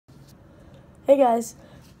Hey guys,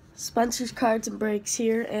 Spencer's Cards and Breaks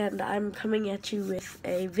here, and I'm coming at you with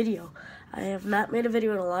a video. I have not made a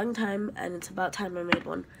video in a long time, and it's about time I made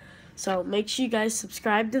one. So make sure you guys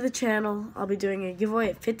subscribe to the channel. I'll be doing a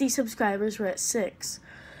giveaway at 50 subscribers. We're at 6.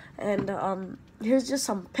 And here's just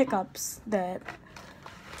some pickups that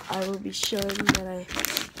I will be showing that I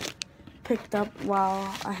picked up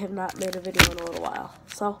while I have not made a video in a little while.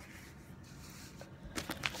 So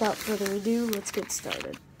without further ado, let's get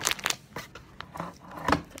started.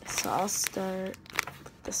 So I'll start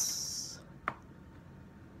with this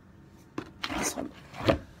one.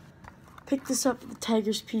 Picked this up at the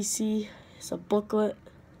Tigers PC. It's a booklet,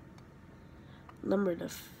 numbered to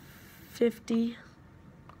 50.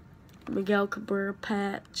 Miguel Cabrera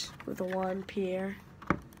patch with a Juan Pierre.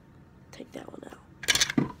 Take that one out.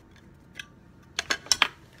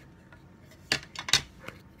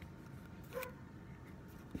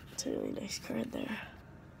 It's a really nice card there.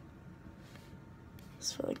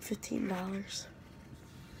 It's for like $15.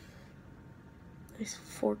 Nice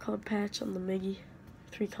 4-card patch on the Miggy,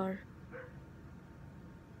 3-card.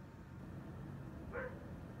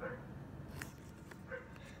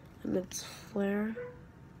 And it's Flair.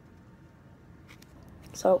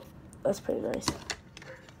 So that's pretty nice.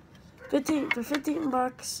 For 15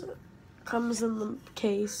 bucks, comes in the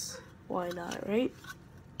case. Why not, right?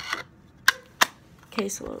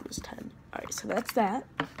 Case alone was 10. Alright, so that's that.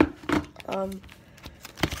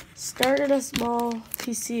 Started a small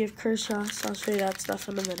PC of Kershaw, so I'll show you that stuff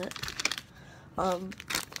in a minute.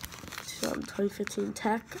 2015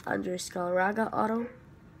 Tech, Andres Galarraga auto.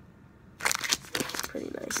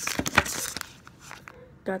 Pretty nice.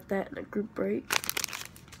 Got that in a group break.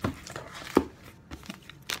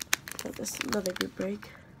 Got this another group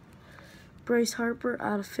break. Bryce Harper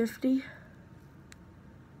out of 50.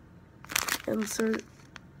 Insert.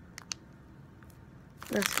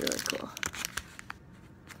 That's really cool.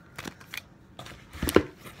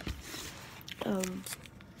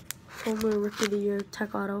 Former Rookie of the Year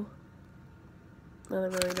Tech Auto. Another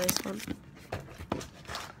really nice one.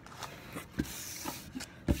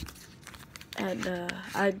 And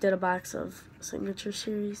I did a box of Signature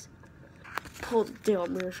Series. Pulled Dale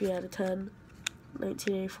Murphy out of 10.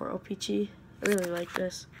 1984 OPG. I really like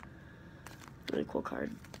this. Really cool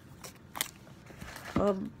card.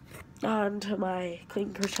 On to my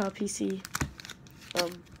Clayton Kershaw PC.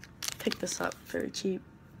 Picked this up very cheap.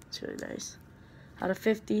 It's really nice. Out of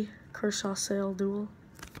 50, Kershaw Sale Duel.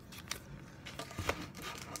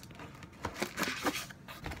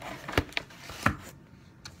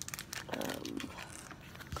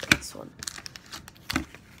 This one.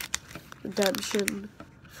 Redemption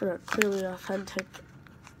for a clearly authentic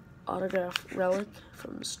autograph relic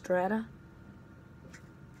from Strata.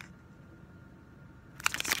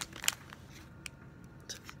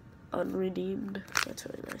 Unredeemed. That's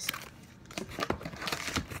really nice.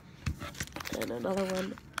 And another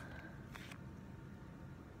one.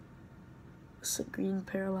 It's a green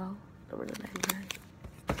parallel, number 99.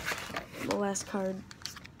 And the last card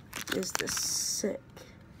is this sick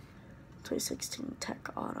 2016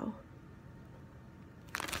 Tech Auto.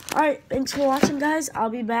 Alright, thanks for watching, guys.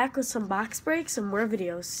 I'll be back with some box breaks and more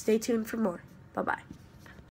videos. Stay tuned for more. Bye-bye.